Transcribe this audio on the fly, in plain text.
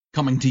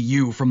Coming to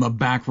you from the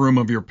back room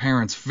of your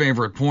parents'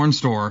 favorite porn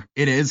store,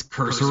 it is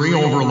Cursory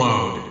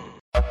Overload.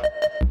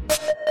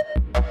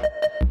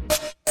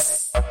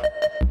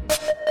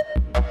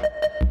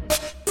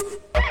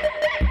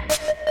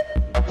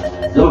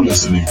 You're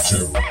listening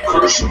to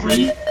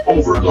Cursory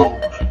Overload.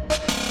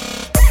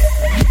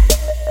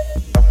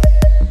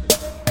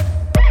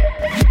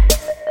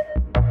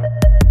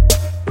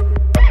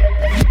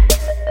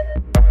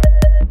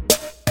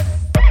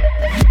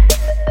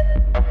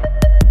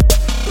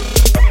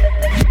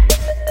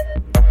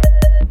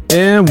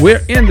 And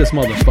we're in this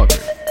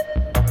motherfucker.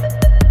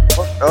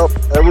 What's up,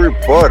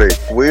 everybody?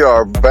 We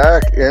are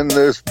back in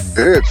this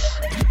bitch.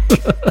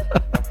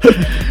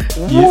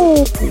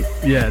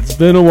 Yeah, it's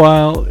been a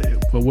while,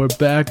 but we're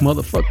back,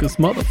 motherfuckers,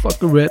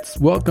 motherfuckerettes.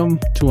 Welcome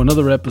to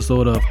another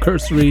episode of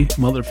Cursory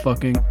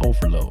Motherfucking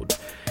Overload.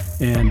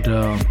 And,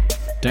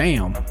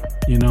 damn,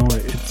 you know,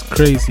 it's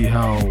crazy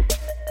how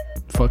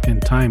fucking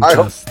time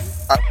just...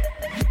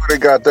 Everybody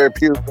got their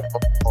pews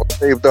all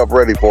saved up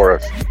ready for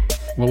us.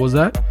 What was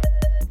that?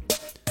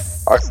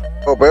 I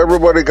hope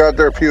everybody got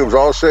their pubes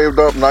all shaved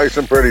up nice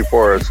and pretty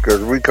for us,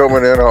 because we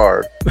coming in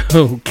hard.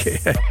 Okay,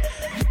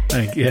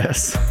 I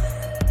guess.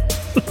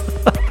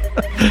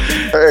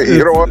 Hey,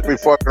 you don't want to be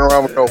fucking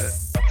around with no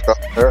stuff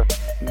there.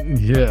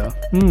 Yeah.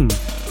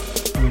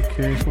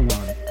 Okay, hold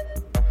on.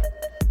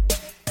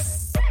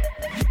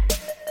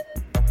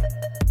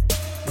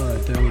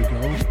 Alright, there we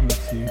go. Let's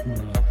see.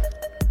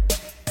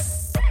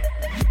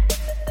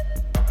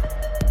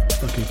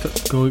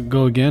 Okay,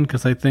 go again,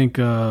 because I think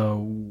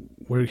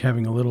we're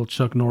having a little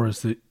Chuck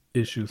Norris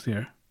issues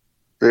here.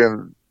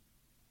 Then,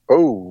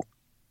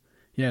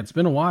 yeah, it's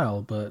been a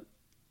while, but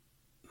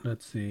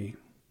let's see.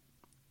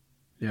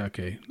 Yeah,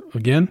 okay.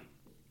 Again?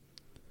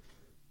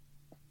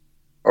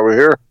 Are we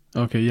here?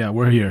 Okay, yeah,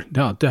 we're here.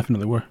 No,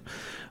 definitely we're.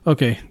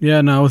 Okay,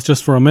 yeah, no, it's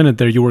just for a minute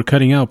there. You were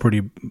cutting out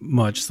pretty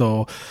much.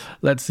 So,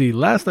 let's see.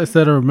 Last I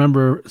said, I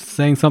remember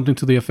saying something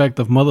to the effect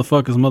of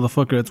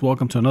motherfucker, it's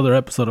welcome to another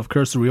episode of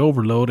Cursory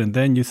Overload. And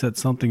then you said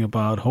something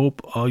about hope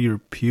all your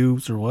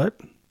pubes or what?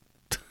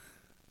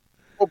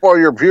 Hope all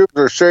your pubes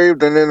are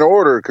shaved and in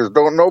order, because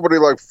don't nobody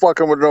like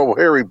fucking with no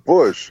hairy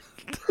bush.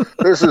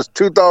 This is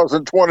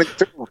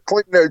 2022.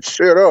 Clean that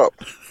shit up.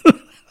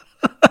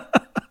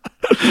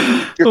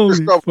 Get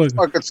yourself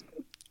fucking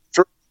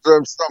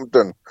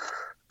something.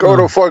 Go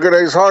to fucking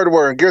Ace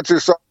Hardware and get you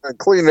something and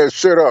clean that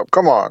shit up.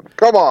 Come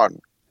on.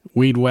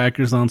 Weed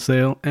whackers on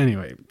sale.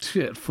 Anyway,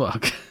 shit,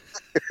 fuck.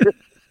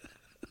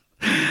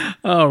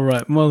 All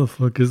right,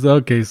 motherfuckers.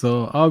 Okay,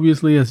 so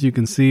obviously, as you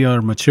can see,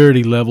 our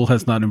maturity level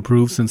has not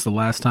improved since the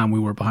last time we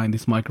were behind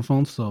these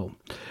microphones. So,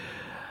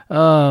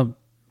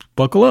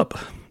 buckle up.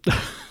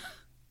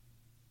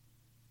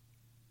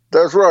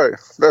 That's right.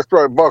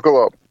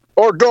 Buckle up.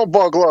 Or don't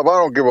buckle up. I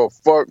don't give a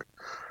fuck.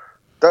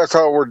 That's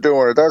how we're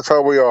doing it. That's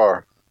how we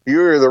are.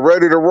 You're either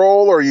ready to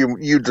roll or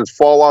you just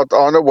fall out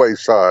on the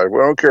wayside. We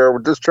don't care.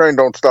 This train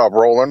don't stop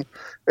rolling.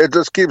 It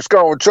just keeps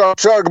going. Chug,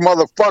 chug,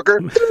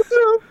 motherfucker.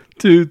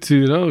 Toot.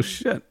 Oh,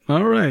 shit.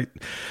 All right.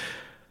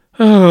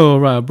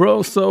 All right,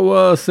 bro.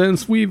 So,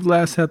 since we've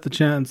last had the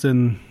chance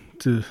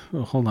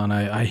hold on.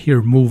 I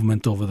hear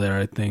movement over there.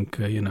 I think,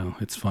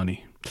 it's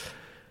funny.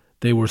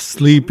 They were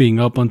sleeping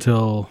up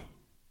until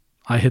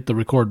I hit the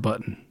record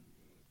button.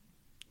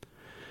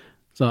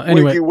 So,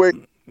 anyway.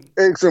 Wakey,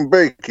 eggs and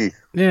bakey.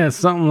 Yeah,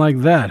 something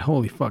like that.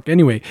 Holy fuck.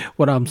 Anyway,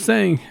 what I'm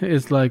saying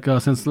is like,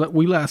 since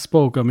we last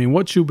spoke, I mean,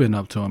 what you been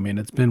up to? I mean,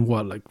 it's been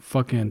what, like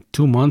fucking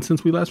 2 months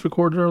since we last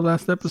recorded our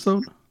last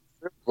episode?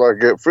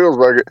 Feels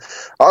like it.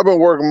 I've been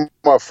working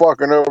my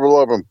fucking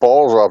ever-loving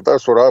balls off.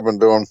 That's what I've been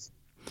doing.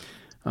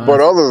 But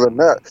other than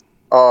that,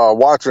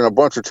 watching a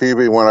bunch of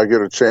TV when I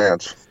get a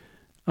chance.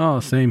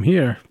 Oh, same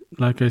here.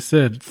 Like I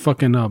said,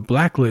 fucking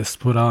Blacklist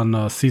put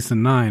on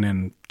season 9,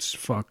 and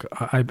fuck,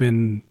 I've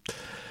been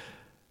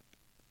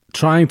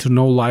trying to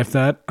no-life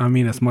that. I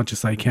mean, as much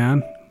as I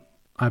can.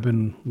 I've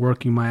been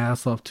working my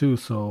ass off too,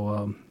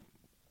 so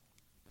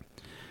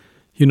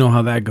you know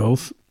how that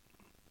goes.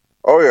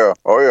 Oh yeah,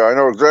 I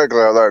know exactly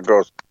how that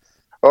goes.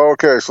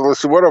 Okay, so let's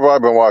see, what have I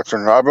been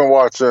watching? I've been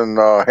watching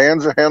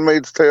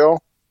Handmaid's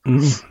Tale.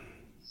 Mm-hmm.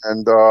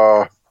 And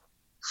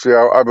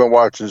I've been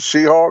watching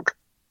She-Hulk.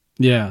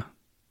 Yeah.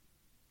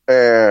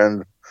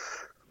 And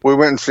we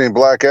went and seen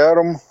Black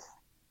Adam.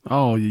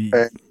 Oh,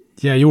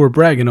 yeah, you were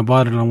bragging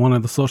about it on one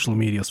of the social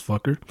medias,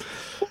 fucker.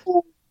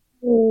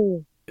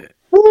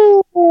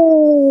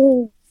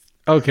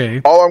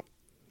 Okay.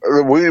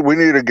 We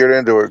need to get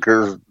into it,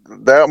 because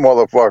that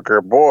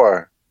motherfucker,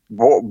 boy.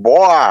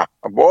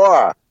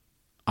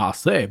 I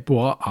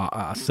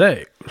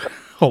say.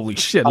 Holy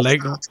shit,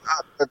 Lego.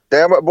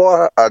 Damn it,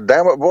 boy.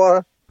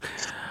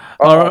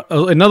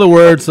 In other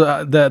words,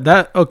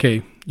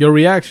 okay, your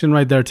reaction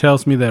right there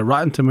tells me that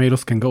Rotten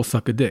Tomatoes can go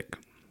suck a dick.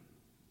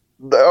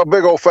 A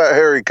big old fat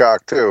hairy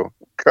cock too.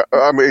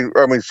 I mean,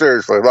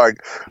 seriously,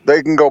 like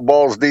they can go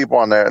balls deep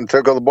on that and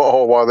tickle the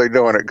butthole while they're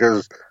doing it.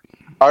 Because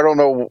I don't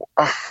know,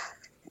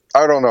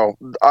 I don't know.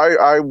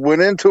 I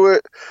went into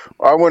it.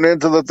 I went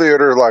into the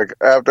theater like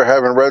after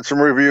having read some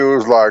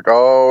reviews, like,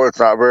 oh, it's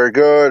not very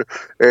good.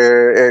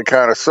 It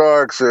kind of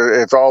sucks.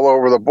 It's all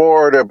over the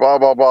board. And blah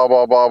blah blah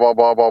blah blah blah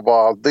blah blah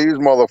blah. These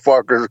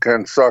motherfuckers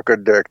can suck a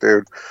dick,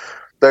 dude.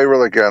 They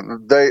really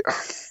can. They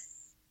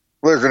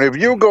listen. If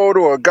you go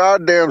to a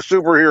goddamn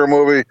superhero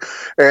movie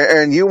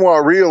and you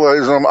want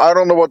realism, I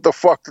don't know what the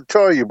fuck to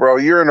tell you, bro.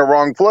 You're in the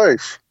wrong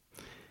place.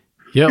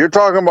 Yep. You're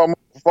talking about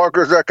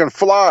motherfuckers that can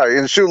fly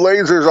and shoot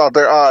lasers out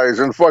their eyes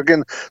and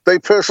fucking they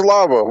piss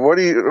lava. What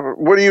are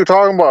you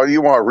talking about?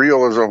 You want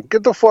realism?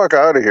 Get the fuck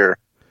out of here.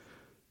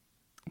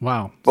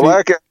 Wow.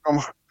 Black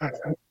Adam.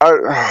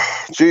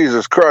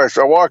 Jesus Christ.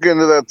 I walk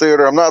into that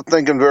theater. I'm not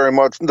thinking very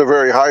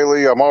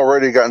highly. I'm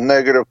already got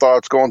negative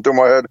thoughts going through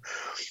my head.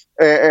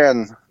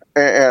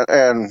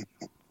 And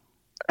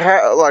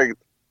like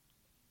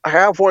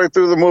halfway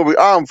through the movie,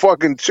 I'm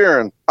fucking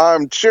cheering.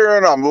 I'm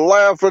cheering. I'm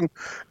laughing.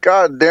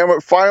 God damn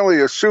it! Finally,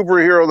 a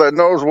superhero that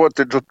knows what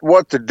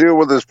to do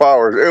with his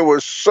powers. It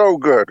was so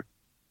good.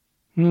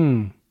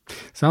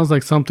 Sounds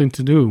like something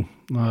to do.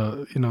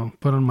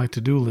 Put on my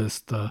to-do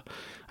list.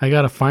 I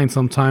gotta find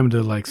some time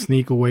to like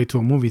sneak away to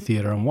a movie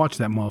theater and watch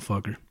that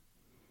motherfucker.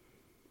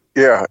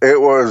 Yeah,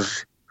 it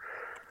was.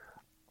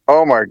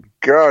 Oh my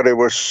God, it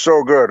was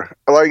so good.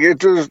 Like it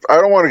just,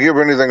 I don't want to give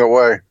anything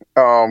away.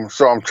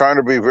 So I'm trying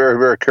to be very,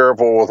 very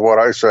careful with what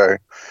I say.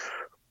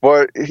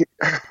 But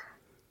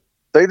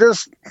they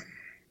just,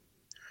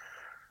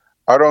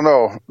 I don't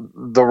know.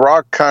 The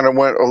Rock kind of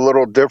went a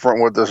little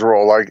different with this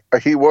role. Like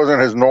he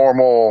wasn't his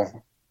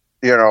normal,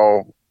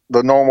 the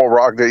normal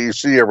Rock that you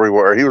see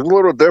everywhere. He was a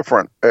little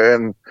different,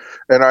 and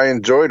I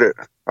enjoyed it.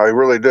 I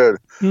really did.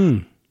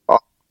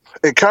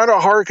 It kind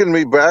of harkened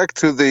me back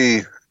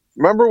to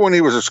remember when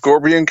he was a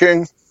Scorpion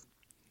King?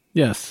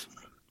 Yes.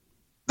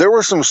 There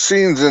were some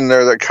scenes in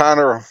there that kind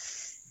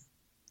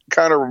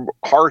of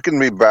harkened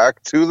me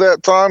back to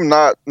that time.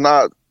 Not.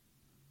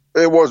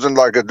 It wasn't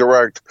like a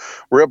direct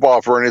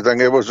ripoff or anything.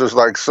 It was just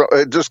like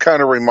it just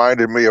kind of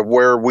reminded me of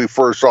where we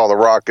first saw The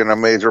Rock in a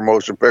major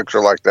motion picture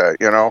like that.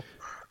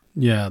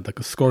 Yeah, like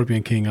a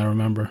Scorpion King. I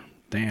remember.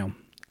 Damn.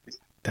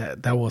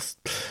 That was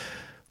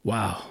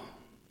wow.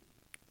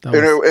 That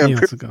was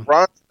years ago.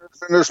 Ron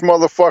in this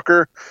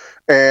motherfucker,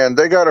 and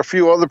they got a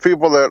few other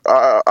people that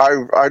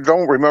I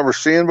don't remember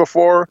seeing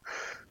before.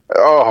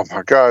 Oh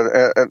my God,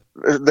 and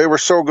they were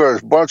so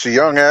good. A bunch of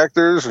young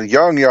actors,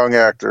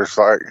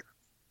 like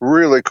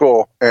really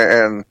cool,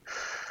 and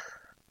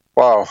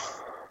wow,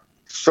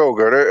 so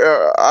good.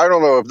 I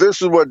don't know if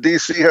this is what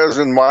DC has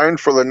in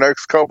mind for the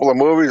next couple of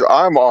movies.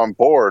 I'm on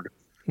board.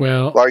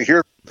 Well, like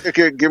here's the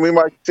ticket, give me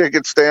my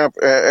ticket stamp,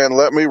 and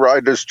let me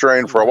ride this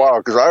train for a while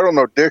because I don't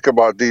know dick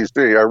about DC.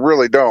 I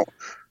really don't.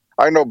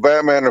 I know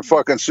Batman and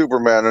fucking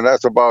Superman, and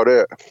that's about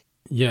it.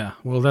 Yeah,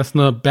 well, that's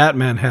not.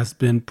 Batman has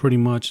been pretty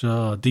much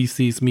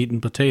DC's meat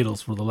and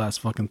potatoes for the last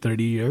fucking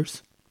 30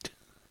 years.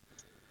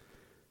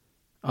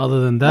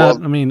 Other than that,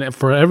 well, I mean,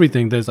 for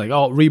everything, there's like,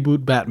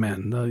 reboot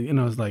Batman.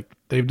 It's like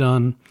they've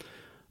done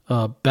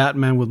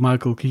Batman with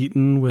Michael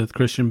Keaton, with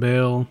Christian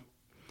Bale.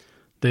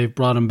 They've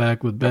brought him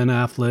back with Ben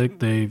Affleck.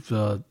 They've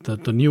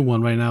the new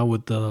one right now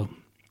with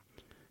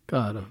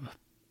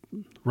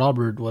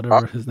Robert,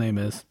 whatever his name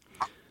is.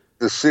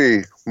 To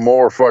see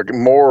more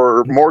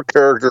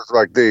characters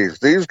like these.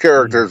 These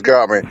characters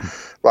got me,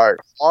 like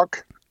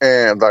Hawk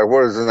and like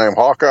what is his name,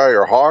 Hawkeye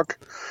or Hawk,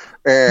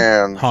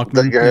 and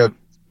Hawkman, they had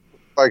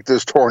like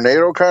this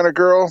tornado kind of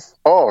girl.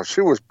 Oh,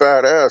 she was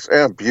badass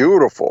and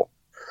beautiful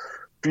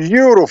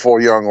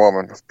young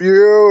woman,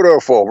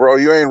 beautiful, bro.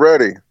 You ain't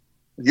ready.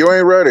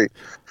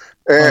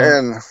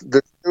 And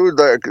the dude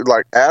that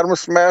like Atom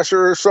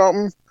Smasher or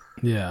something.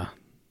 Yeah.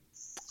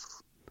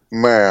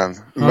 Man.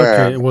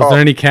 Was there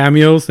any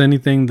cameos?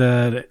 Anything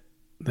that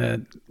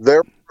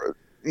there?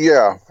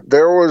 Yeah,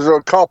 there was a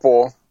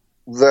couple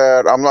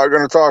that I'm not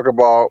going to talk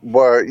about,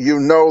 but you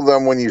know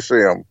them when you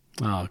see them.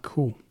 Oh,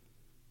 cool.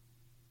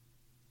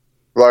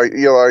 Like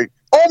you're like,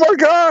 oh my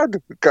God,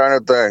 kind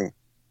of thing.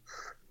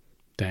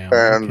 Damn.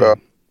 And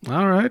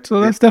all right,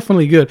 so that's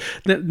definitely good.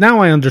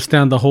 Now I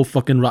understand the whole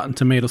fucking Rotten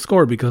Tomato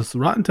score, because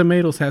Rotten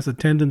Tomatoes has a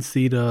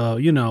tendency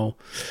to,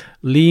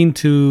 lean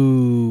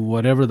to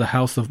whatever the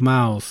House of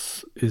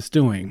Mouse is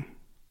doing.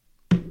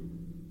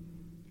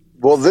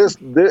 Well,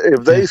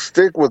 if they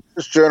stick with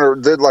this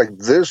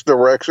this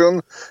direction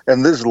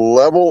and this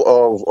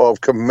level of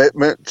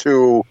commitment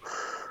to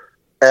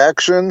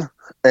action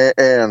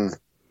and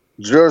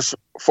just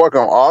fucking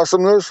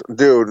awesomeness,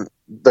 dude,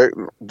 they're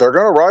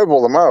gonna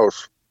rival the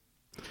Mouse.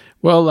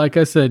 Well, like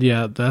I said,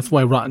 yeah, that's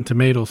why Rotten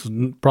Tomatoes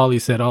probably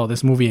said, "Oh,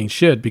 this movie ain't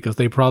shit," because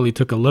they probably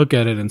took a look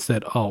at it and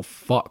said, "Oh,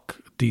 fuck,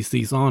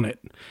 DC's on it.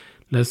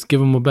 Let's give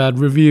them a bad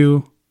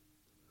review.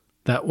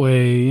 That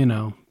way,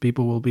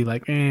 people will be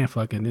like,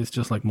 fucking, it's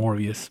just like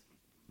Morbius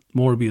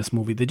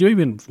movie." Did you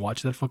even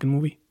watch that fucking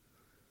movie?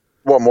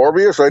 What,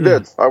 Morbius? I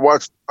did. I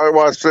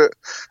watched it,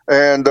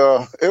 and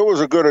it was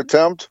a good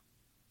attempt.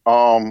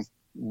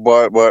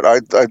 But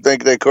I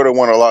think they could have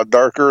went a lot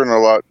darker and a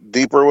lot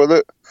deeper with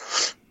it.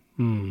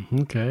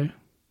 Okay.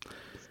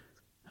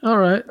 All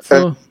right.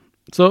 So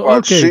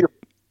okay.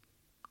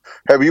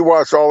 Have you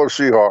watched all of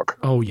She-Hulk?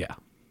 Oh yeah.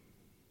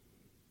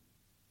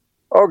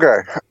 Okay.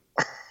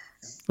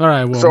 All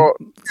right. Well, So,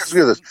 ask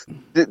you this.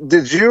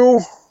 Did you...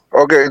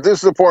 Okay, this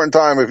is an important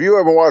time. If you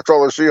haven't watched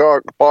all of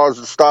She-Hulk, pause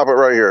and stop it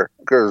right here,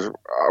 because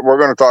we're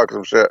going to talk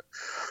some shit.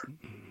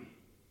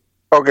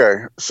 Okay,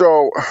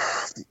 so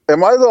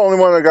am I the only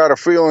one that got a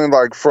feeling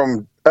like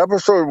from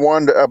episode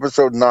 1 to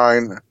episode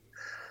 9,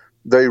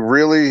 they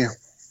really...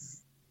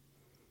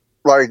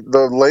 Like,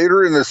 the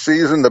later in the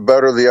season, the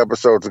better the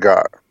episodes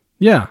got.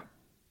 yeah.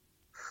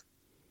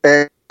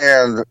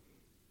 And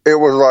it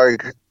was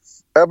like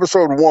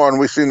episode 1,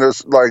 we seen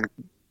this like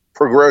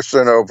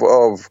progression of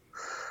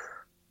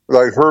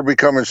like her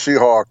becoming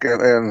She-Hulk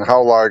and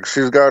how like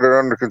she's got it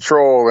under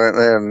control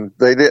and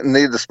they didn't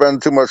need to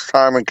spend too much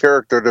time in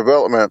character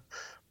development.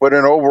 But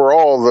in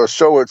overall, the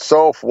show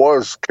itself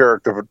was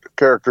character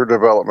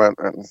development.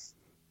 And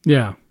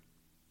Yeah.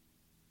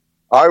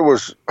 I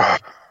was...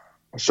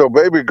 So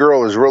baby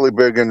girl is really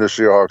big into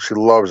She-Hulk. She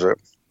loves it.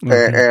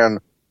 Okay.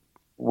 And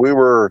we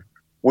were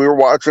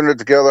watching it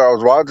together. I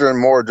was watching it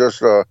more just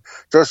to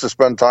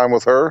spend time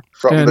with her,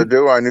 something to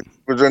do. I knew she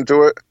was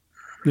into it.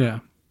 Yeah.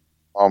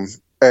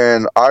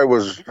 And I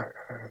was,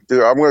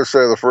 dude, I'm going to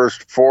say the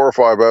first 4 or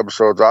 5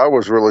 episodes, I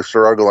was really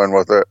struggling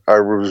with it. I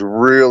was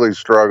really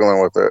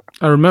struggling with it.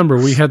 I remember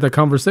we had that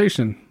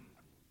conversation.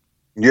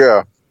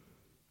 Yeah.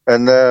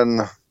 And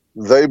then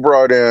they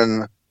brought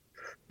in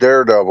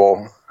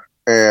Daredevil,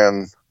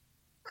 and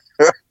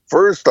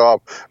first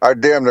off, I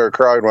damn near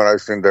cried when I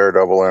seen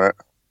Daredevil in it.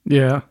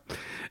 Yeah.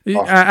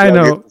 Oh, I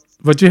know.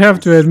 But you have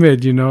to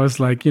admit, it's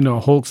like,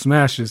 Hulk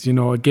smashes,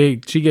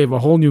 she gave a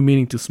whole new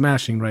meaning to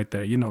smashing right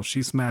there.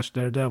 She smashed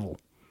Daredevil.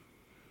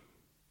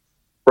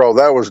 Bro,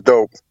 that was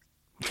dope.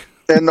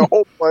 And the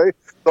whole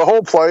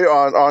play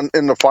on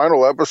in the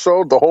final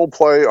episode, the whole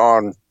play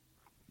on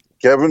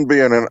Kevin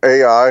being an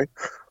AI,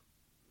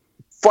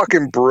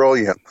 fucking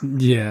brilliant.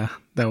 Yeah,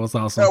 that was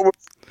awesome. That was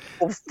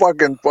so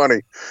fucking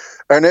funny.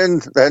 And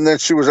then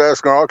she was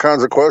asking all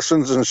kinds of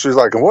questions, and she's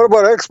like, "What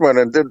about X-Men?"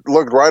 And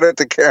looked right at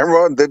the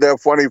camera and did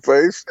that funny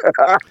face.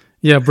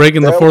 Yeah,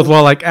 breaking the fourth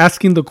wall, like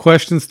asking the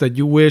questions that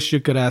you wish you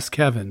could ask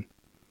Kevin.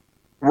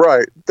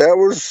 Right. That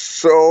was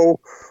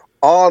so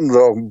on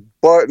the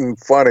button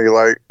funny.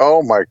 Like,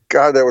 oh my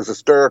God, that was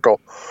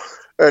hysterical.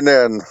 And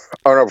then,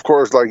 and of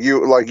course, like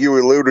you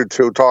alluded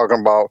to, talking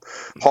about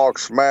Hawk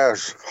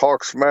smash.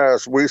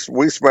 We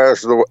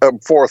smashed the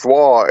fourth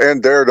wall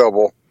and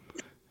Daredevil.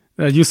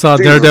 You saw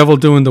Jesus. Daredevil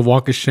doing the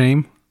walk of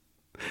shame.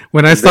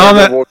 When I saw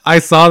that with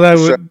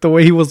the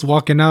way he was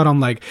walking out, I'm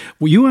like,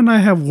 well, you and I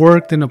have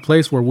worked in a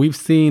place where we've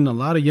seen a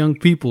lot of young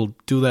people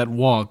do that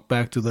walk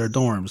back to their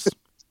dorms.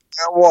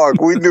 That walk,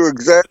 we knew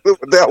exactly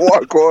what that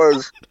walk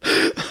was.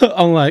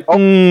 I'm like,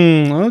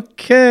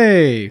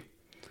 okay.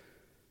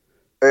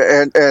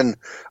 And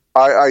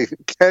I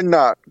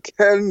cannot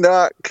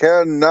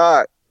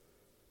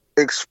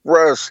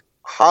express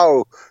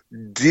how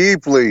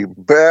deeply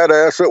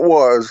badass it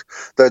was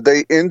that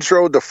they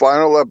introed the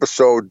final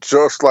episode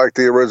just like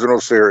the original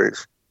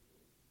series.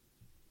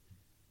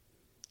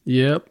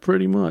 Yep,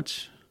 pretty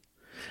much.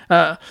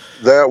 That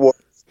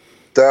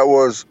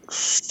was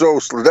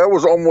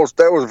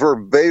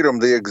verbatim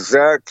the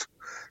exact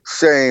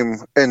same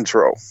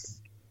intro.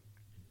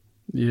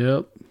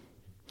 Yep.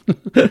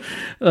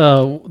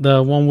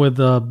 The one with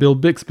Bill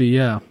Bixby,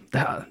 yeah.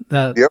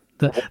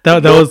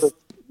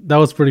 That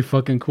was pretty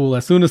fucking cool.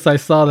 As soon as I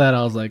saw that,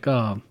 I was like,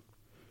 oh.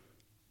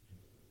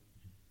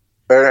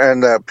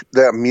 And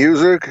that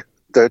music,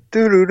 that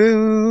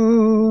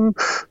doo-doo-doo,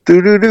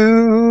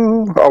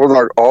 doo-doo-doo. I was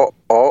like, oh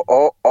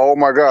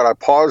my God. I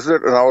paused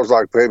it and I was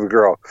like, baby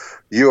girl,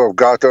 you have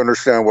got to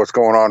understand what's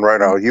going on right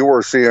now. You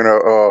are seeing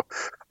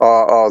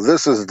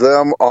this is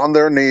them on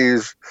their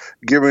knees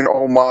giving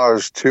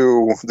homage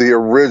to the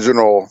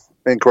original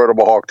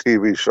Incredible Hulk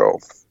TV show.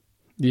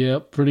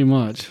 Yep, pretty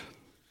much.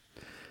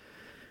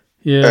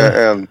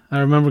 Yeah, and I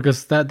remember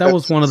because that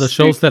was one of the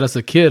shows that as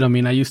a kid, I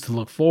mean, I used to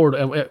look forward,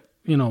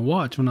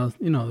 watch when I was,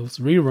 it was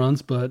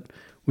reruns, but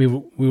we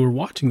were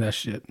watching that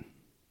shit.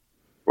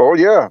 Oh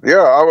yeah.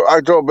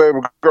 I told baby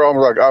girl, I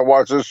was like, I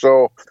watched this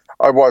show.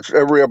 I watched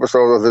every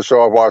episode of this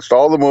show. I watched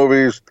all the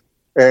movies,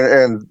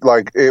 and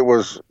like it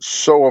was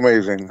so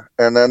amazing.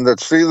 And then to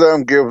see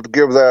them give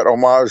that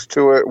homage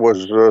to it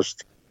was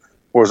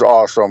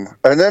awesome.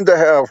 And then to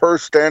have her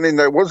standing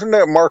there, wasn't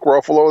that Mark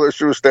Ruffalo that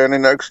she was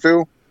standing next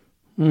to?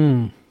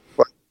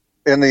 Like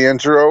in the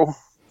intro,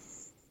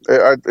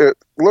 it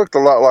looked a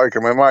lot like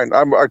him.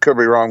 I could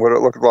be wrong, but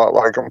it looked a lot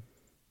like him.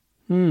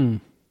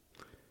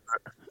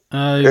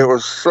 It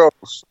was so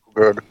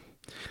good.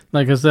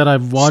 Like I said,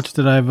 I've watched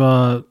it.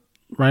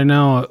 Right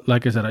now,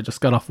 like I said, I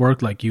just got off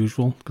work like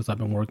usual because I've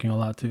been working a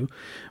lot too.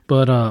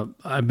 But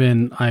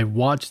I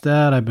watched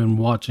that. I've been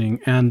watching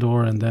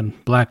Andor and then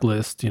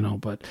Blacklist,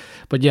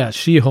 But yeah,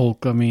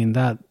 She-Hulk. I mean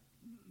that.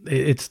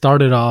 It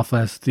started off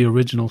as the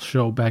original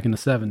show back in the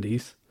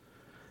 70s.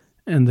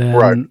 And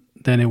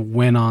then it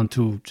went on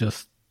to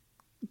just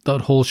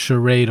that whole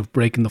charade of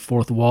breaking the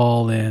fourth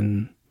wall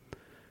and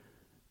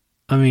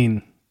I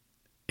mean,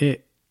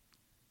 it.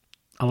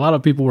 A lot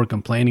of people were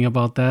complaining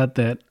about that.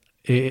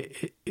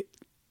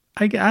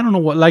 I don't know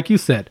what. Like you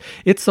said,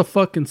 it's a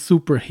fucking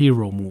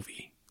superhero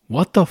movie.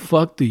 What the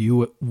fuck do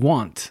you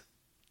want?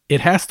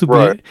 It has to be.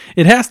 Right.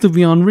 It has to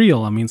be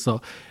unreal. I mean,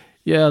 so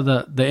yeah,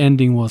 the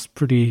ending was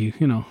pretty.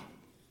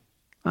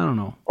 I don't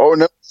know. Oh,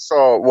 no,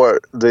 saw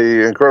what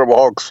the Incredible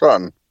Hulk's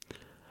son.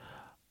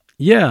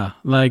 Yeah,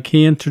 like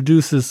he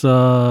introduces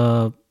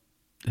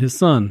his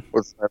son.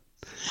 What's that?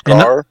 And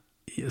Scar.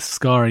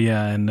 Scar,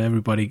 yeah, and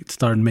everybody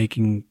started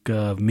making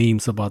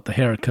memes about the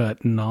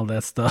haircut and all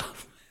that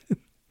stuff.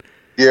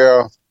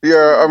 Yeah.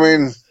 I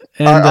mean,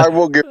 And I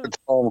will give it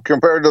to him.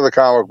 Compared to the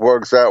comic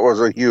books, that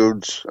was a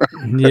huge.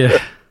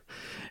 yeah,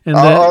 and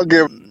I'll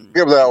give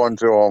that one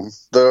to him.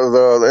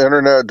 The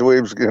internet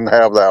dweebs can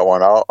have that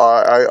one.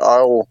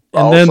 I'll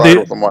side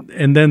with them.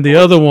 and then the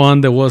other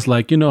one that was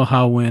like,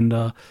 how when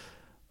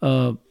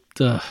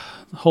the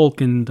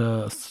Hulk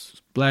and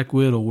Black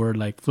Widow were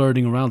like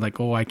flirting around, like,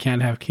 oh, I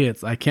can't have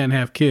kids,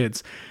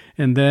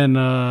 and then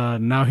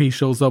now he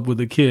shows up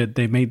with a kid.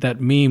 They made that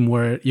meme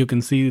where you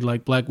can see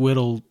like Black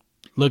Widow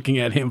looking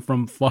at him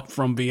from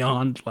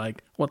beyond,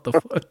 like, what the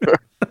fuck?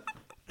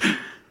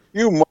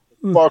 You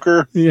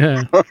motherfucker.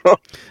 Yeah.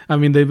 I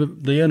mean,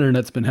 the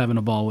internet's been having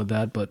a ball with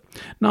that, but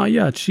no,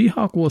 yeah,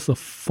 She-Hulk was a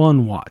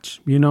fun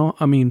watch,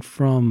 I mean,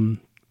 for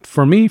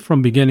me,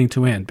 from beginning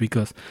to end,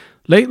 because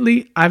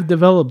lately I've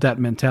developed that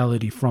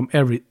mentality for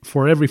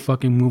every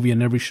fucking movie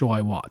and every show I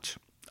watch.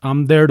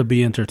 I'm there to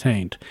be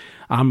entertained.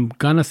 I'm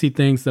gonna see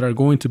things that are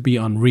going to be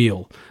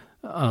unreal,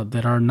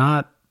 that are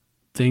not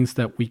things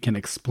that we can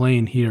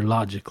explain here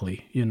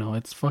logically.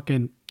 It's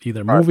fucking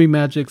either movie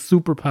magic,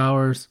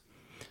 superpowers.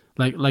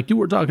 Like you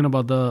were talking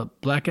about the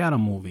Black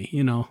Adam movie,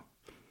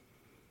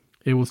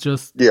 it was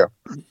just,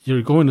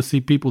 you're going to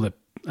see people that,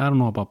 I don't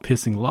know about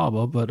pissing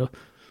lava, but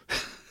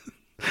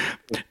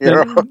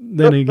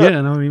then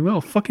again, I mean,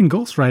 well, fucking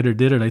Ghost Rider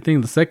did it. I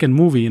think the second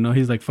movie,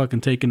 he's like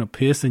fucking taking a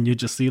piss and you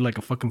just see like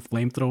a fucking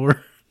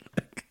flamethrower.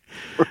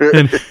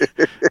 And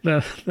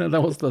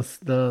that was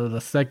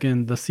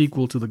the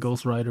sequel to the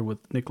Ghost Rider with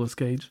Nicolas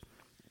Cage.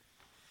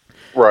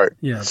 Right.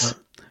 Yeah,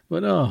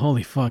 but oh,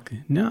 holy fuck.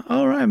 No,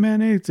 all right,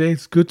 man.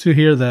 It's good to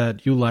hear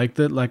that you liked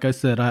it. Like I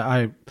said,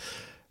 I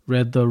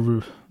read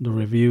the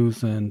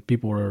reviews and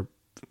people were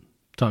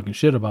talking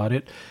shit about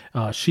it.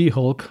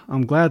 She-Hulk,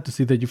 I'm glad to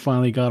see that you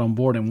finally got on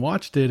board and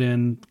watched it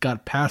and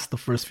got past the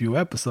first few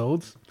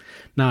episodes.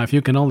 Now, if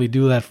you can only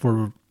do that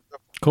for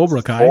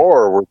Cobra Kai.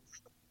 4,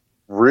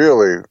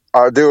 really?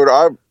 Dude,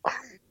 I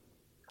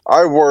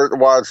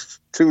watched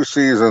 2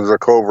 seasons of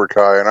Cobra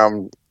Kai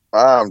and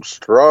I'm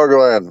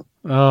struggling.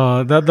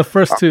 The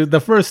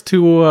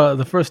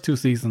first two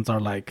seasons are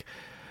like,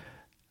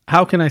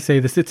 how can I say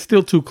this? It's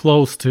still too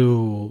close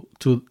to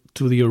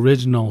the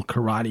original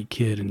Karate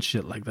Kid and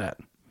shit like that.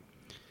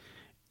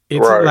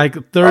 It's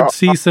like third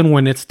season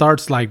when it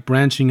starts like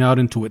branching out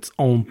into its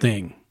own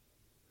thing.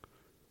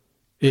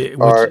 All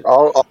right,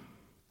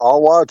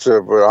 I'll watch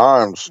it, but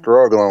I'm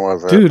struggling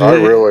with it. Dude, I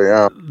really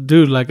am.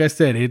 Dude, like I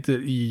said,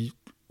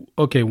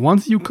 okay,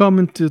 once you come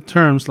into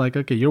terms, like,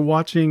 okay, you're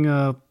watching,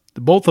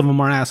 both of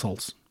them are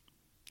assholes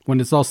when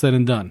it's all said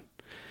and done.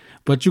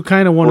 But you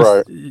kind of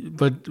want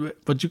to,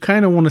 but you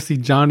kind of want to see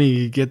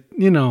Johnny get,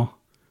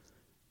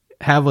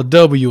 have a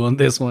W on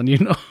this one,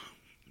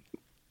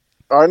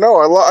 I know.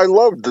 I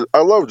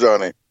love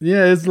Johnny.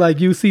 Yeah, it's like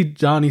you see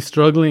Johnny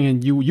struggling,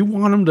 and you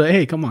want him to,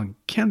 hey, come on,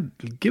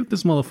 can't give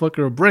this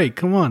motherfucker a break,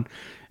 come on,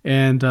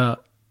 and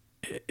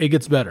it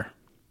gets better.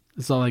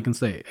 That's all I can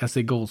say as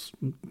it goes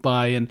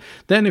by, and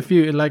then if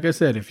you, like I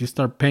said, if you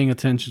start paying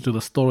attention to the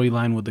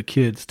storyline with the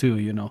kids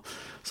too,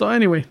 So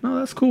anyway, no,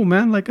 that's cool,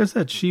 man. Like I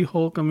said,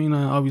 She-Hulk. I mean,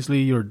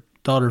 obviously your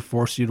daughter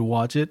forced you to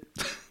watch it,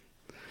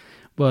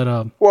 but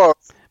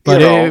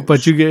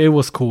it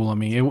was cool. I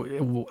mean,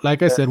 it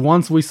like I said,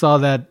 once we saw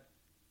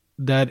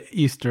that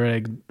Easter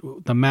egg,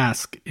 the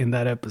mask in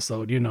that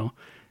episode,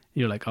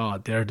 you're like, oh,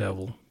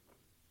 Daredevil.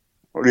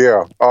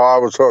 Yeah, I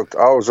was hooked.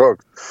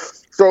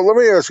 So let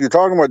me ask you,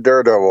 talking about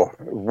Daredevil,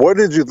 what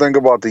did you think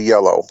about the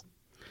yellow?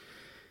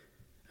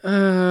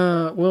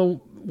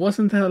 Well,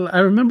 wasn't that? I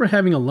remember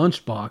having a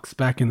lunchbox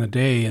back in the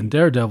day, and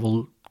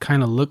Daredevil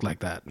kind of looked like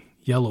that,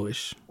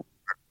 yellowish.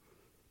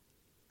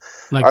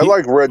 I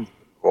like red.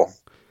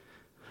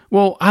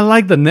 Well, I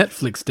like the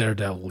Netflix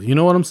Daredevil. You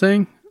know what I'm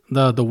saying?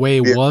 The way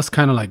it was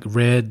kind of like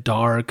red,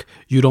 dark.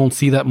 You don't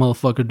see that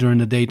motherfucker during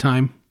the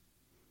daytime.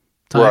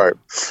 Right.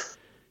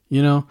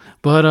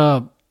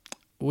 But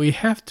we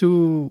have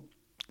to,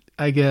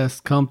 I guess,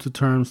 come to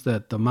terms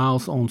that the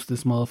mouse owns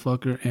this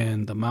motherfucker,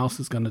 and the mouse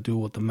is going to do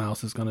what the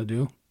mouse is going to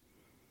do.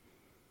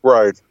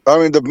 Right. I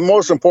mean, the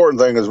most important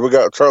thing is we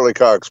got Charlie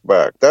Cox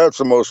back. That's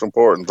the most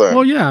important thing.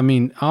 Well, yeah. I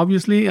mean,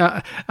 obviously,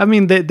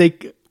 they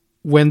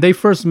when they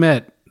first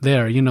met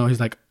there, he's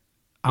like,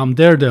 I'm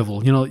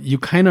Daredevil. You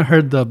kind of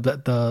heard the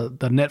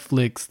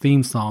Netflix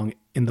theme song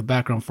in the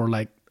background for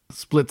like a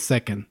split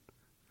second.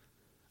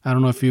 I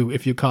don't know if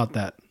you caught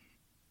that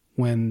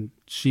when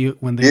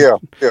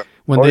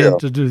When they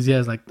introduce,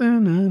 it's like,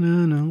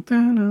 I'm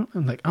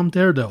like, I'm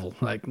Daredevil.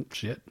 Like,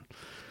 shit.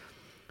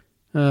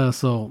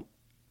 So,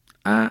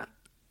 I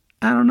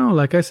don't know.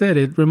 Like I said,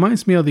 it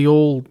reminds me of the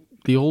old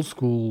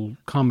school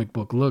comic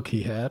book look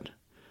he had.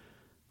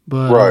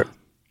 But, Right.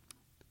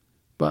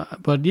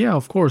 But yeah,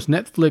 of course,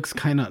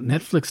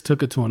 Netflix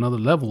took it to another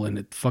level and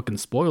it fucking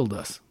spoiled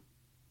us.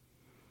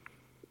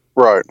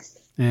 Right.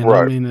 And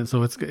Right. I mean,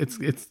 so it's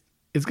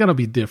gonna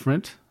be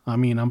different. I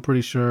mean, I'm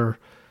pretty sure.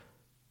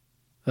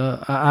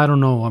 I don't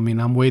know. I mean,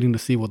 I'm waiting to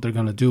see what they're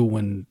gonna do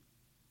when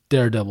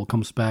Daredevil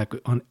comes back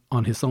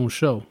on his own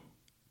show.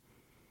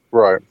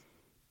 Right.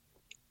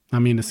 I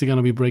mean, is he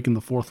gonna be breaking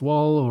the fourth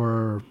wall,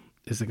 or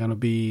is it gonna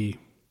be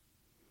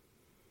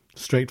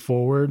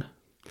straightforward?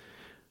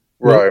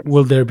 Right.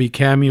 Will there be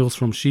cameos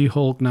from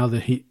She-Hulk now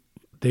that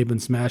they've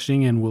been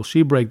smashing, and will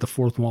she break the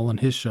fourth wall on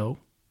his show?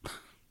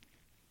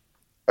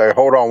 Hey,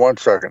 hold on 1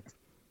 second.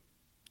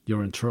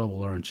 You're in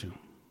trouble, aren't you?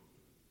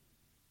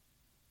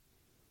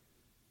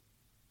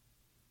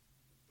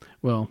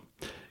 Well,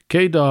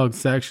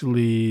 K-Dog's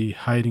actually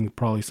hiding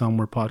probably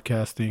somewhere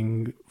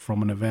podcasting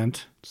from an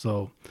event.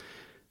 So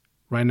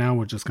right now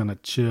we're just going to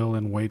chill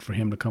and wait for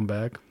him to come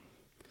back.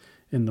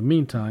 In the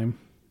meantime,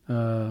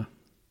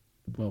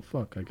 well,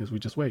 fuck, I guess we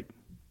just wait.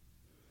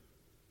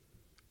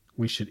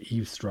 We should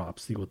eavesdrop,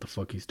 see what the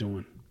fuck he's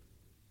doing.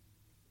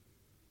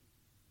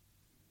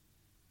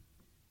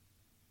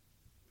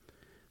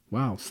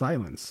 Wow,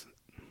 silence.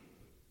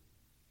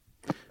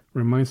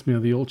 Reminds me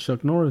of the old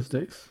Chuck Norris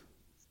days.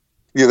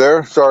 You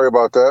there? Sorry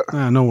about that.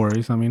 No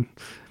worries. I mean,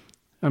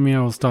 I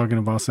was talking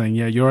about saying,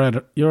 yeah, you're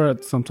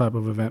at some type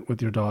of event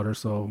with your daughter,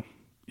 so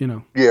you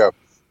know. Yeah,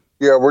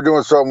 we're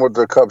doing something with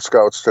the Cub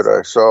Scouts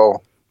today.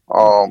 So,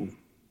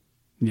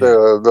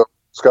 the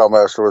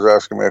Scoutmaster was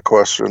asking me a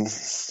question,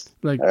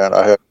 and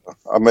I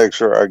make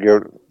sure I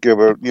give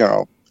it,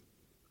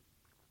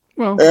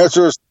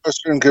 answer his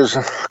question, because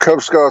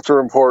Cub Scouts are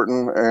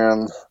important,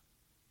 and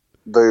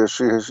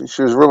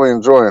she's really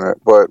enjoying it.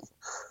 But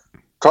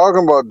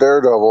talking about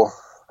Daredevil,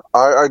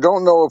 I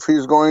don't know if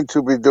he's going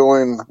to be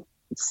doing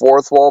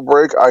fourth wall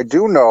break. I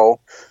do know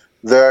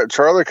that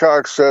Charlie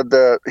Cox said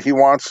that he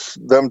wants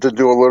them to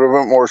do a little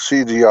bit more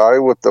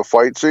CGI with the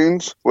fight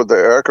scenes, with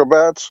the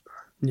acrobats.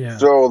 Yeah.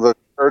 So the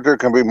character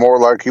can be more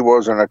like he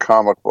was in the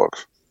comic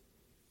books.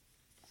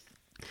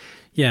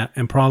 Yeah,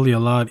 and probably a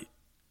lot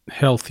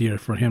healthier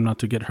for him not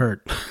to get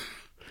hurt.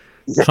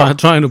 Yeah.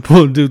 Trying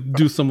to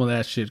do some of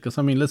that shit. Because,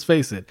 I mean, let's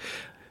face it.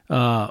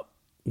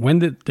 When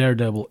did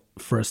Daredevil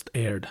first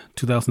aired?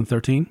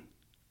 2013?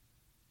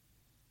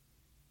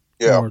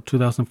 Yeah. Or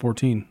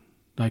 2014?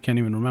 I can't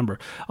even remember.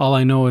 All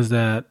I know is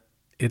that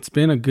it's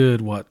been a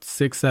good,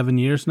 6-7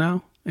 years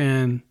now?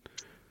 And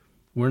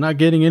we're not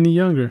getting any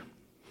younger.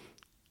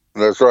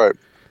 That's right.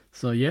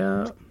 So,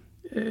 yeah,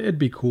 it'd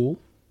be cool.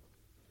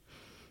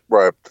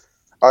 Right.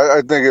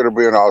 I think it'll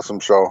be an awesome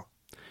show.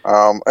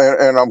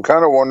 And I'm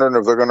kind of wondering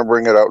if they're going to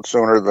bring it out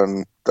sooner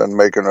than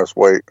making us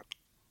wait.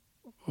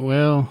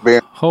 Well,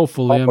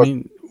 hopefully. I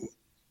mean,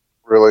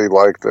 really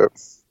liked it.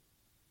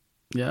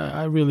 Yeah,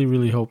 I really,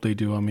 really hope they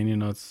do. I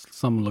mean, it's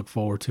something to look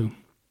forward to.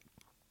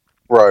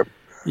 Right.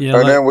 Yeah.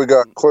 And then we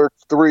got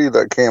Clerks 3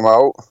 that came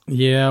out.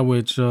 Yeah,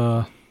 which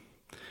I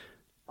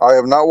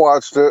have not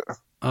watched it.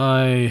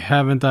 I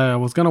haven't. I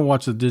was gonna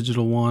watch the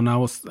digital one.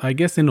 I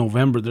guess in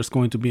November there's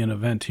going to be an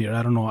event here.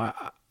 I don't know.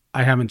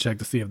 I haven't checked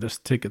to see if there's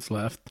tickets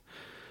left.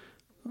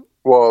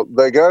 Well,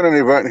 they got an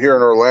event here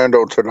in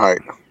Orlando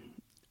tonight.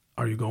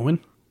 Are you going?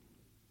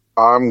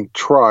 I'm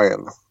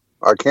trying.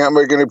 I can't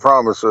make any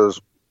promises,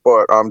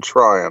 but I'm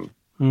trying.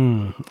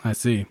 I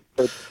see.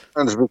 It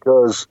depends,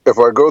 because if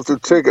I go through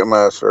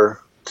Ticketmaster,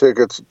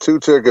 two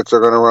tickets are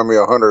going to run me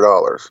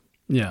 $100.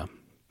 Yeah.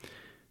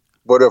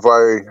 But if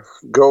I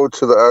go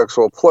to the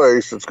actual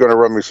place, it's going to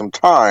run me some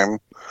time,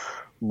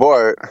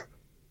 but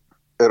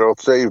it'll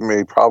save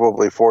me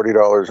probably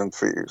 $40 in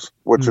fees,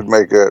 which would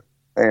make it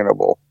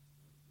attainable.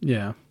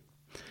 Yeah.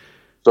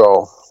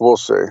 So we'll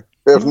see.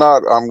 If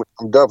not, I'm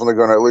definitely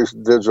going to at least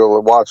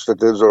watch the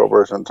digital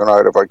version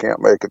tonight if I can't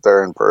make it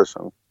there in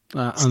person.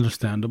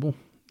 Understandable.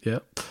 Yeah.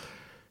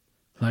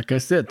 Like I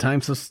said,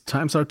 times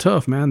are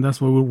tough, man. That's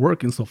why we're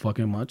working so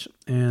fucking much.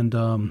 And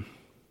I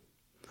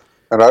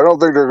don't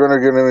think they're going to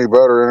get any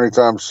better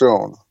anytime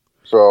soon.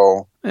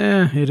 So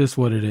it is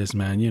what it is,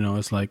 man.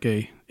 It's like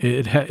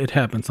it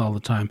happens all the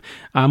time.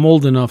 I'm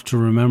old enough to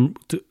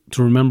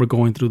remember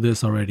going through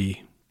this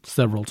already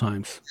several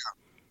times.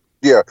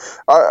 Yeah,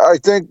 I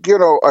think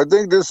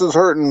this is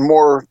hurting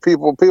more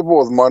people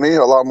with money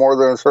a lot more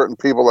than it's hurting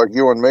people like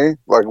you and me.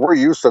 Like, we're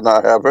used to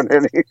not having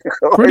any.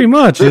 Pretty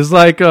much, the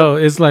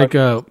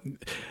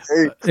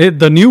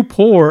new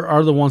poor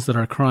are the ones that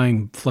are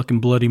crying fucking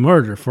bloody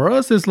murder. For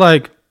us, it's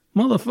like,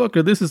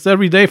 motherfucker, this is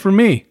every day for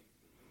me.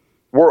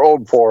 We're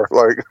old poor,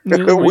 like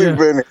we've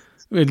been.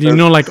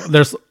 Like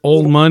there's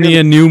old money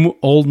and new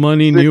old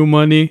money, new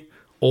money,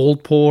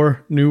 old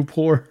poor, new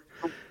poor.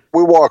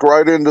 we walk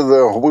right into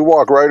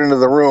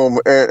the room,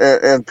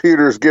 and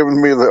Peter's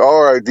giving me the,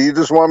 all right, do you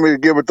just want me to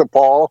give it to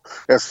Paul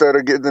instead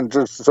of getting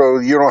just so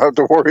you don't have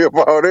to worry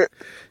about it?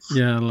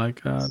 Yeah,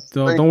 like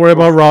don't worry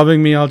about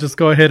robbing me. I'll just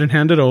go ahead and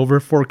hand it over,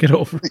 fork it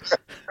over.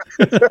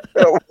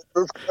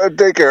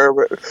 Take care of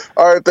it.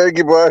 All right, thank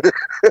you, bud.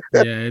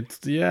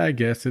 I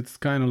guess it's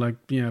kind of like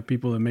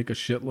people that make a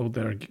shitload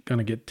that are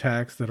gonna get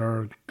taxed that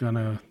are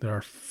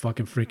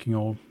fucking freaking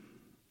out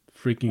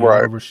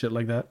Right. over shit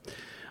like that.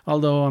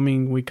 Although I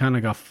mean we kind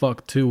of got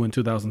fucked too in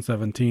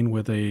 2017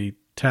 with a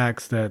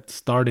tax that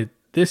started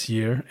this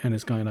year and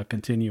is going to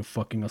continue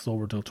fucking us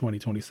over till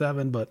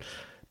 2027. But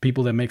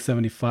people that make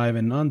 75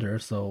 and under,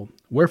 so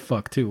we're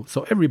fucked too.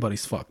 So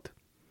everybody's fucked.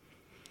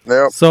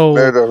 Yep. So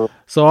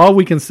all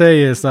we can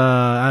say is,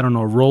 I don't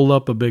know, roll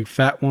up a big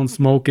fat one,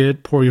 smoke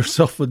it, pour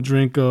yourself a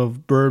drink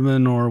of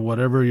bourbon or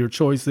whatever your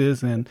choice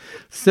is, and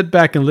sit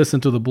back and listen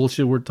to the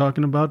bullshit we're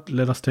talking about.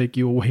 Let us take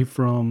you away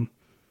from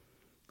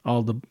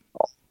all the...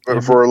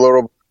 for a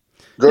little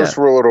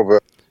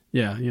bit.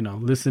 Yeah,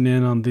 listen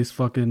in on these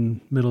fucking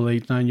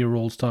middle-aged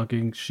 9-year-olds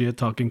talking shit,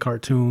 talking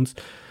cartoons,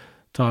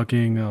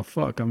 talking,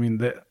 fuck. I mean,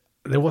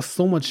 there was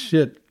so much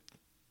shit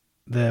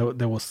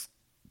that was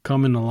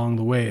coming along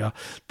the way.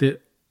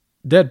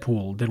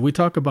 Deadpool. Did we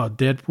talk about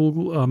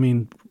Deadpool? I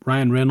mean,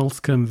 Ryan Reynolds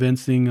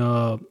convincing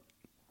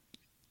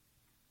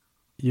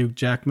Hugh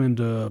Jackman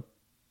to...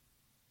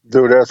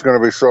 Dude, that's going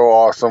to be so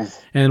awesome.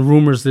 And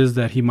rumors is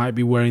that he might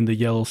be wearing the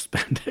yellow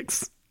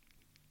spandex.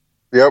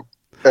 Yep.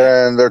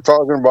 And they're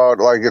talking about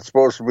like it's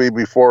supposed to be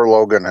before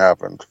Logan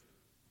happened.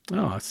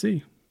 Oh, I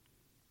see.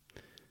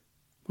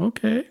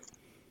 Okay.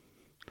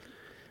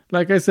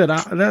 Like I said,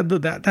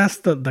 that's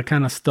the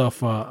kind of stuff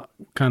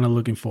kind of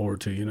looking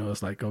forward to.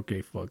 It's like,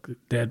 okay, fuck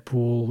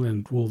Deadpool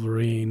and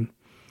Wolverine.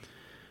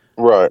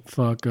 Right.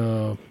 Fuck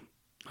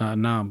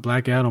now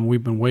Black Adam,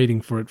 we've been waiting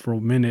for it for a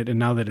minute, and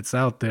now that it's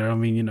out there, I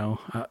mean,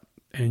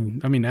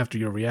 and I mean after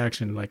your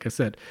reaction, like I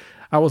said,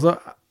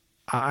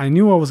 I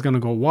knew I was gonna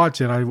go watch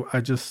it.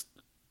 I just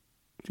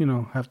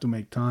have to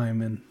make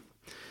time and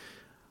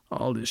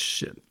all this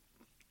shit.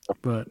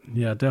 But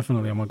yeah,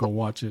 definitely I'm gonna go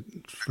watch it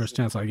first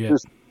chance I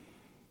get.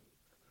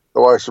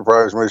 The wife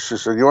surprised me. She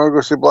said, "You want to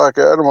go see Black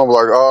Adam?" I'm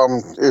like,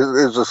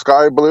 is the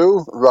sky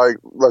blue? Like,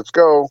 let's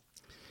go.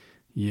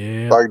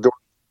 Yeah. Like,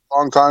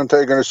 long time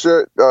taking a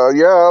shit.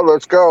 Yeah,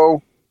 let's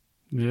go.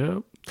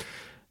 Yep.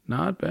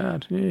 Not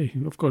bad. Hey,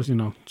 of course,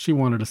 she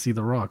wanted to see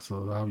The Rock,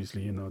 so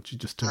obviously, she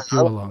just took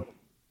you along.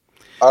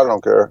 I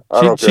don't care.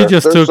 She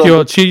just took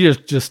you. She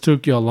just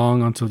took you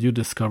along until you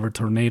discovered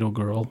Tornado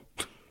Girl.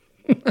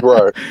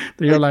 Right.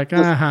 You're like,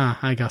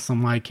 I got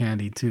some eye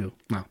candy too.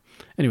 No.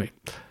 Anyway.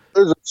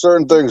 There's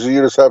certain things that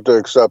you just have to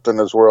accept in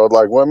this world.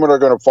 Like, women are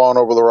going to fawn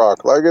over The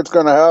Rock. Like, it's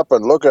going to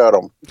happen. Look at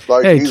him.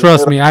 Like, hey,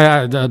 trust me.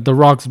 The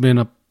Rock's been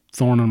a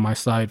thorn on my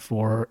side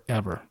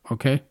forever.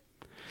 Okay.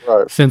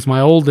 Right. Since my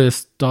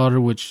oldest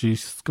daughter, which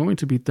she's going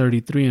to be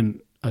 33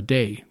 in a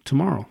day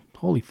tomorrow.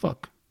 Holy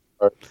fuck.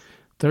 Right.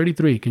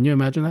 33. Can you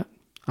imagine that?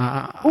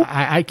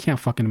 I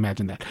can't fucking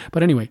imagine that.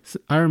 But anyway,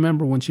 I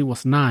remember when she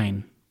was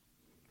 9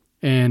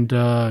 and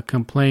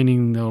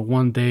complaining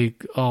one day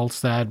all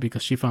sad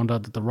because she found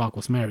out that The Rock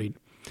was married.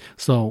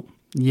 So,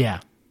 yeah.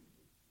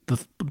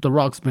 The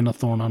Rock's been a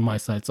thorn on my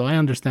side. So I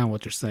understand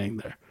what you're saying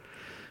there.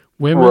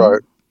 Women,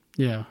 right.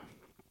 Yeah.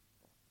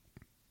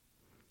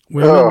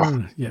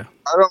 Women, yeah.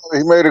 I don't know.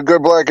 He made a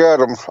good Black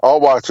Adam.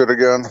 I'll watch it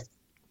again.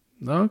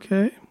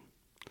 Okay.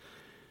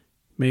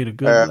 Made a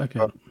good Black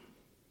Adam.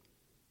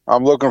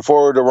 I'm looking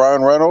forward to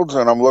Ryan Reynolds,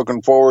 and I'm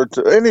looking forward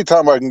to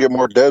anytime I can get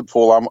more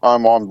Deadpool.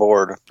 I'm on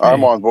board. Hey.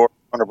 I'm on board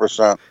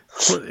 100%.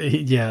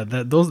 Yeah,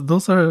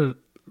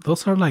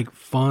 those are like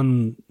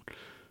fun.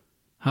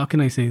 How can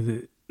I say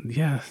that?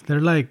 Yeah,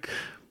 they're like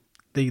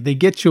they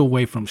get you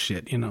away from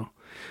shit,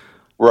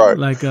 Right.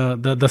 Like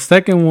the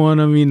second one.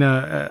 I mean,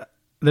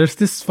 there's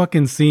this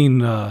fucking scene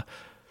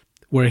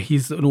where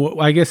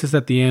I guess it's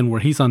at the end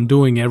where he's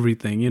undoing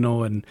everything,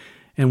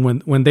 and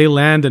when they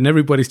land and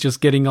everybody's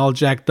just getting all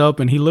jacked up,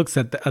 and he looks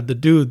at the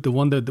dude, the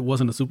one that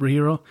wasn't a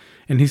superhero,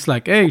 and he's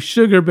like, "Hey,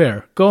 Sugar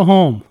Bear, go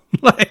home."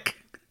 Like,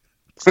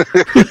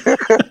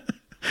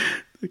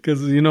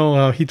 because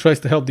he tries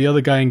to help the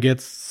other guy and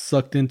gets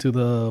sucked into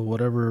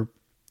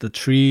the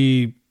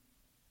tree.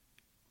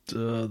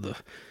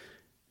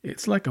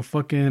 It's like a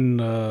fucking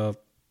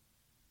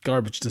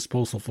garbage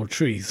disposal for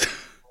trees.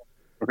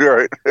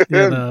 Right.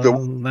 Yeah,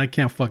 I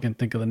can't fucking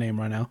think of the name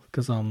right now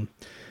because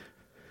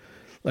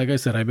like I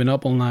said, I've been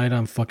up all night.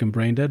 I'm fucking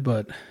brain dead,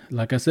 but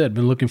like I said,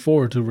 been looking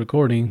forward to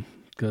recording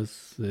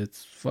because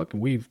it's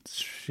fucking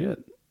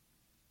shit.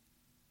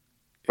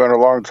 Been a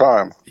long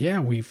time.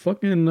 Yeah, we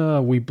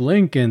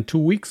blink and 2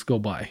 weeks go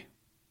by.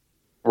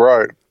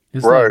 Right.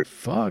 It's right. Like,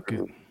 fuck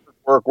it.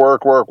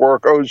 Work.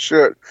 Oh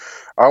shit!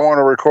 I want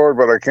to record,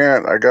 but I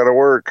can't. I gotta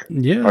work.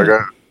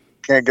 Yeah.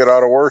 Can't get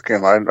out of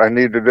working. I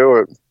need to do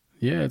it.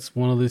 Yeah, it's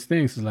one of these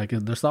things. It's like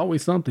there's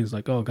always something. It's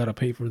like, oh, gotta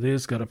pay for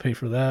this, gotta pay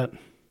for that.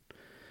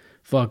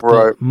 Fuck.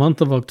 Right. The month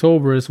of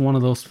October is one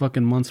of those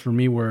fucking months for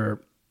me where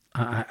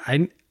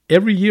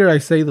every year I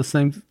say the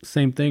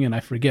same thing, and I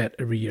forget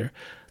every year.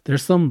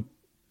 There's some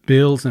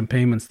bills and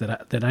payments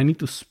that I need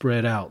to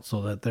spread out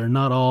so that they're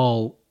not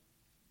all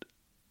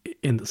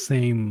in the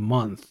same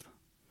month.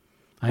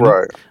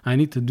 I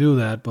need to do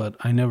that, but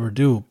I never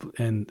do,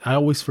 and I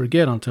always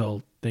forget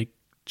until they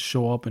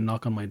show up and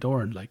knock on my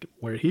door and like,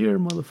 we're here,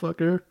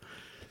 motherfucker.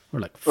 We're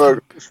like,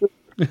 fuck.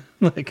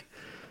 Like,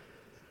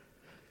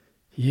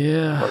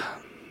 yeah.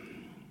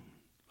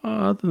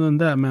 Other than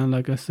that, man,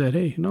 like I said,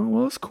 hey,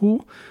 well, it's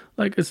cool.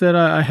 Like I said,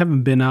 I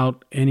haven't been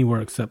out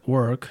anywhere except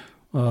work.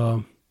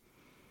 Well,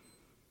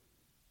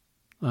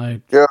 we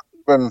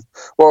had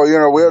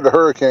the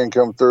hurricane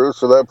come through,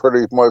 so that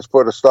pretty much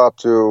put a stop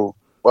to,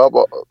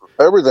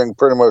 everything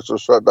pretty much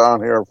was shut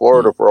down here in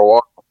Florida for a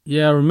while.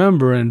 Yeah, I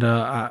remember, and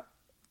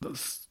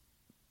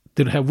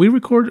we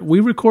recorded? We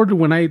recorded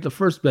when I ate the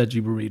first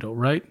veggie burrito,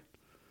 right?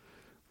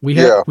 We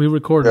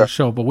recorded a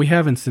show, but we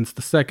haven't since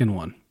the second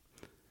one.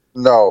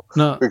 No,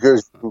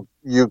 because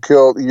you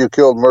killed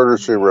Murder,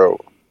 She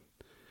Wrote.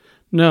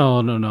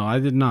 No, I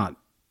did not.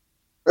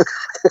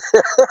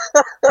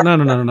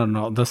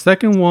 No. The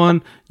second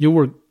one, you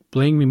were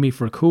blaming me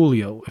for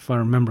Coolio, if I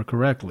remember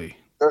correctly.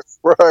 That's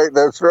right.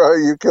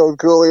 You killed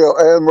Coolio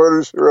and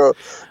Murder, She Wrote.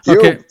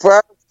 You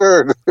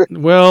bastard.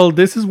 Well,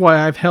 this is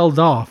why I've held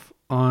off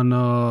on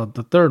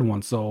the third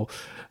one, so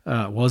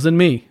it wasn't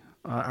me.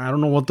 I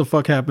don't know what the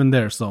fuck happened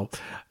there. So,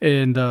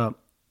 and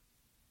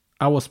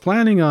I was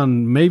planning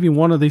on maybe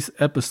one of these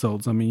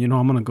episodes. I mean,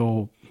 I'm gonna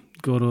go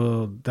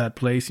to that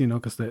place,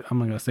 because I'm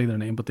not gonna say their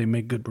name, but they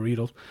make good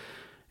burritos.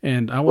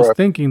 And I was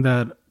thinking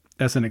that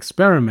as an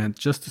experiment,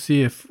 just to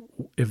see if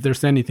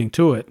there's anything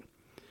to it,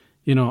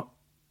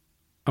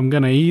 I'm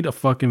gonna eat the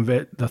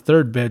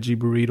third veggie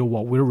burrito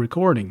while we're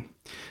recording.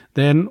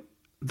 Then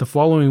the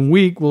following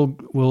week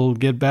we'll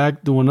get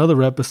back, do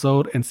another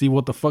episode, and see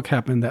what the fuck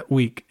happened that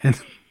week. And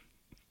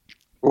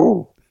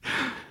ooh.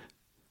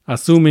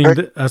 Assuming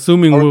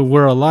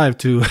we're alive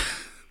to.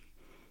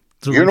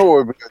 What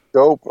would be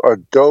a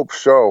dope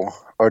show,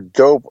 a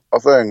dope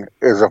thing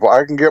is if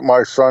I can get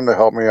my son to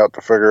help me out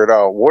to figure it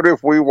out. What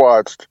if we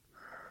watched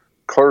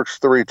Clerks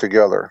 3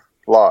 together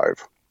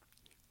live?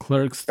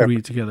 Clerks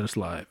 3 together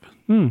live.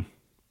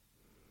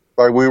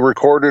 Like we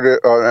recorded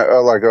it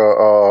like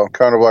a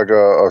kind of like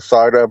a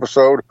side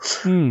episode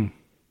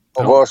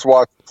of us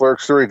watching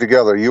Clerks 3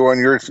 together. You on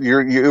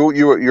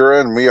your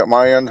end, me at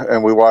my end,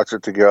 and we watch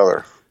it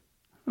together.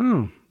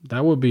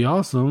 That would be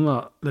awesome.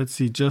 Let's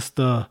see, just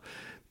the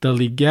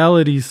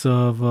legalities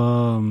of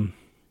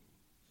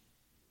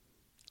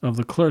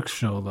the Clerks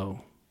show,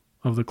 though.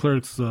 Of the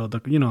Clerks, how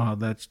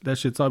that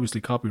shit's obviously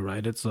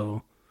copyrighted,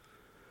 so.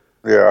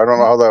 Yeah, I don't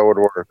know how that would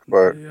work,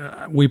 but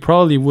we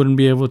probably wouldn't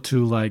be able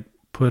to like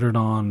put it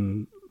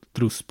on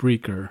through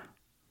Spreaker,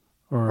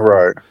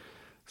 right.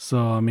 So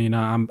I mean,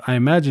 I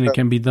imagine it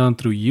can be done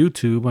through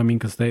YouTube. I mean,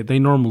 because they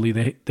normally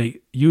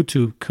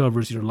YouTube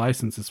covers your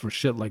licenses for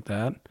shit like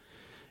that.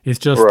 It's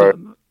just, right.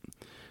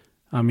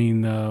 I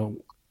mean, I'd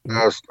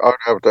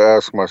have to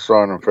ask my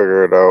son and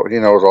figure it out. He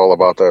knows all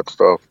about that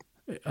stuff.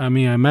 I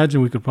mean, I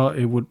imagine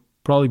it would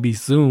probably be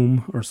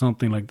Zoom or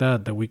something like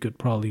that we could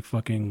probably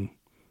fucking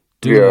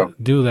do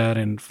that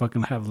and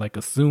fucking have like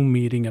a Zoom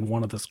meeting and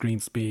one of the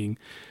screens being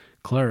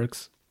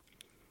Clerks.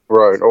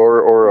 Right,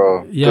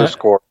 or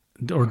Discord.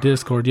 Or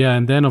Discord, yeah.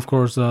 And then, of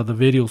course, the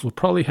videos would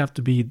probably have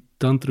to be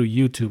done through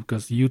YouTube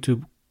because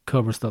YouTube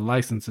covers the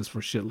licenses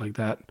for shit like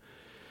that.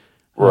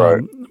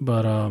 Right.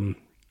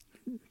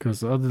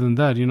 Because other than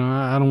that,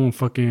 I don't want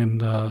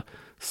fucking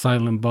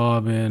Silent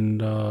Bob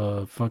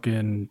and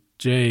fucking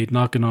Jade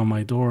knocking on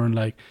my door and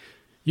like,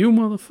 you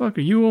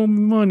motherfucker, you owe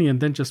me money,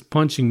 and then just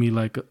punching me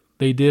like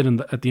they did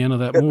at the end of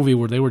that movie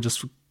where they were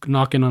just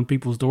knocking on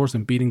people's doors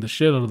and beating the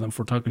shit out of them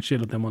for talking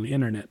shit at them on the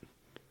internet.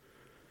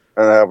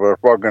 And have a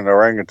fucking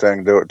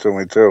orangutan do it to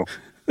me too.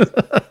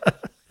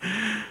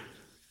 That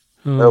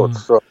would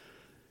suck.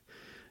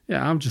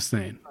 Yeah, I'm just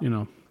saying,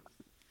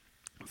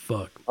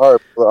 fuck. All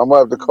right, I'm gonna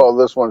have to call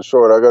this one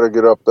short. I gotta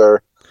get up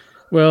there.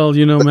 Well,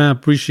 man,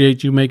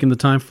 appreciate you making the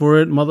time for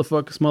it,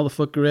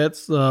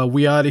 motherfuckerettes.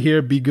 We out of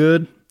here. Be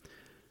good.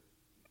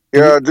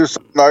 Yeah, do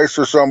something nice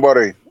for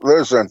somebody.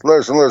 Listen.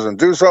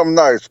 Do something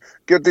nice.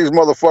 Get these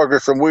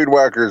motherfuckers some weed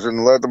whackers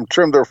and let them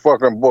trim their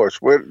fucking bush.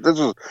 This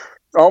is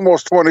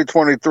almost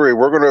 2023.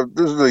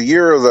 This is the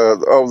year of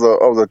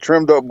the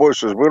trimmed up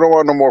bushes. We don't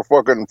want no more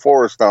fucking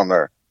forest down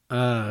there.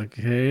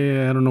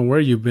 Okay, I don't know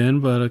where you've been,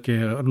 but okay,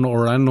 I don't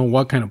know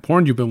what kind of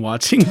porn you've been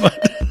watching, but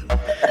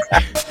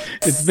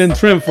it's been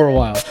trimmed for a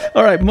while.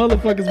 All right,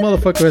 motherfucker.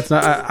 It's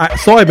not.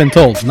 So I've been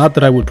told. Not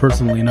that I would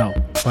personally know.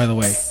 By the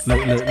way,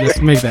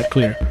 let's make that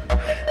clear.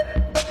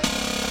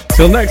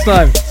 Till next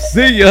time.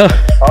 See ya.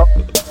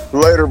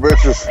 Later,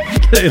 bitches.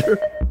 Later.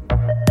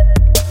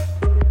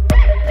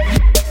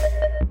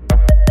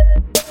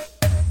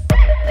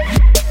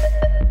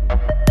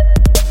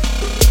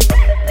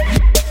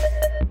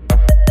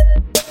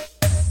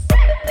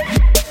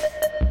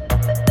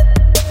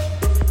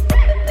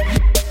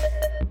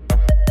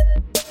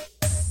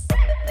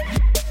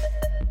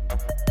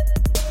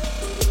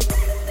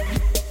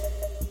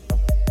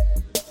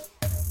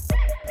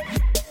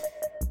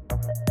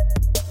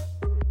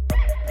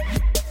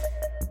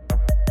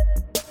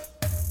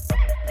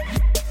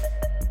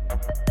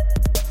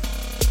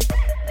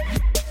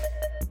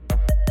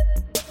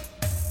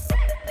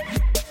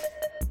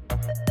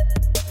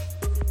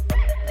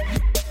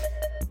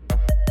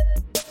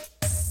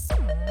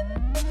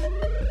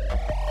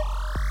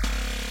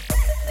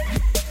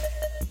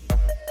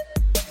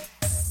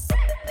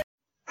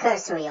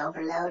 Cursory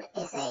Overload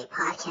is a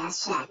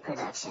Podcast Shack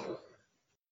production.